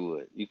 yes, you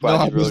would. You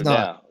probably just wrote it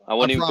down. I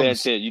wasn't even paying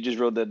attention. You just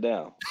wrote that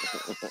down.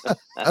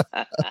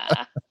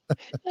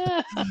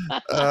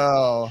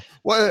 Oh,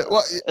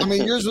 what? I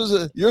mean, yours was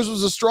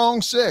a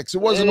strong 6. It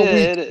wasn't a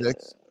weak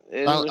 6.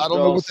 I don't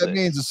know what that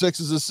means. A 6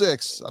 is a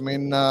 6. I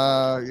mean, when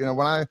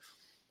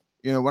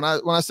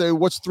I say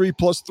what's 3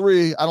 plus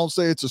 3, I don't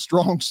say it's a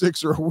strong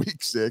 6 or a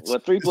weak 6. Well,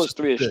 3 plus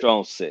 3 is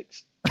strong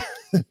 6.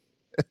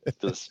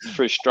 It's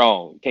for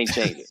strong. Can't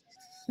change it.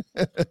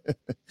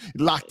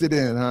 Locked it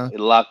in, huh? It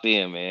locked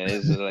in, man.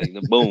 It's just like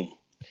the boom.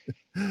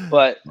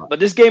 But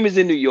this game is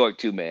in New York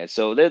too, man.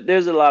 So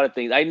there's a lot of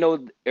things. I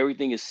know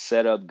everything is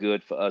set up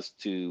good for us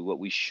to what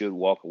we should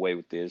walk away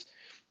with this.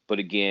 But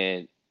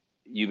again,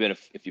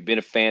 if you've been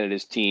a fan of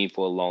this team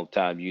for a long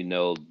time, you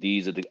know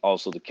these are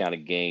also the kind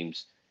of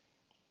games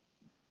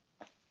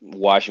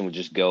Washington would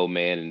just go,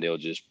 man, and they'll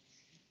just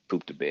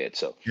poop the bed.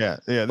 So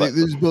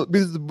these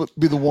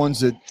be the ones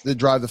that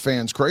drive the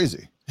fans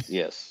crazy.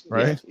 Yes.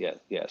 Right.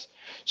 Yes.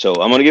 So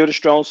I'm gonna give it a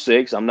strong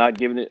 6. I'm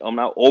not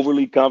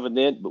overly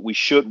confident, but we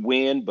should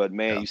win. But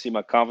man, you see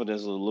my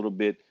confidence is a little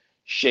bit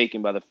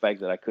shaken by the fact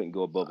that I couldn't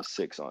go above a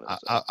 6 on it.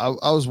 So.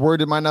 I was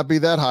worried it might not be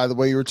that high the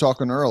way you were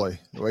talking earlier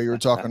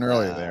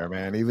there,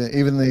 man.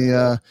 Even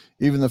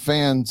the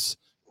fans,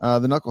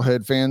 the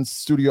Knucklehead fans,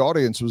 studio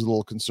audience was a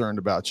little concerned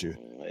about you.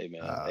 Hey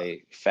man,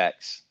 hey,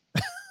 facts.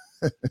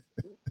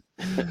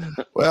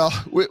 Well,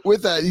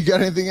 with that, you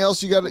got anything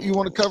else you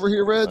want to cover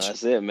here, Reg?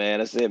 That's it, man.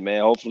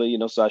 Hopefully,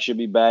 so I should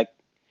be back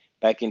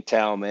in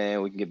town,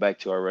 man. We can get back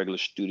to our regular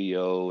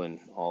studio and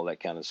all that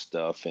kind of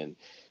stuff. And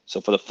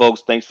so for the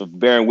folks, thanks for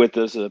bearing with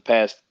us the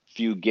past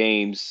few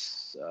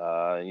games.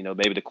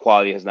 Maybe the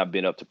quality has not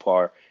been up to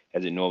par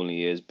as it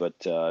normally is, but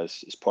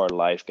it's part of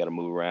life. Got to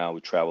move around.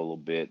 We travel a little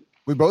bit.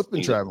 We've both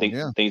been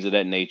traveling, things of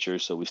that nature.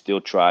 So we still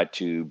try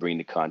to bring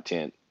the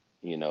content,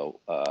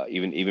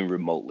 even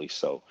remotely.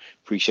 So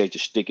appreciate you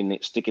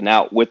sticking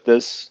out with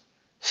us,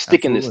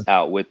 this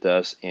out with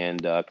us,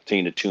 and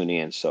continue to tune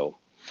in. So,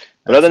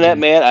 but other than that,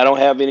 man, I don't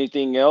have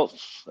anything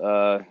else.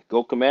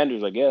 Go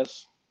Commanders, I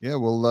guess. Yeah,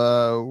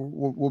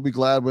 we'll be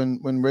glad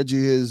when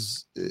Reggie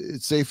it's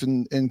safe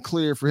and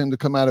clear for him to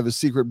come out of his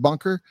secret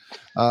bunker.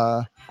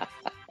 But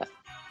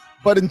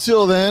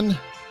until then,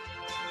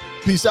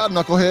 peace out,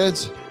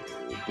 Knuckleheads.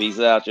 Peace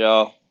out,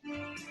 y'all.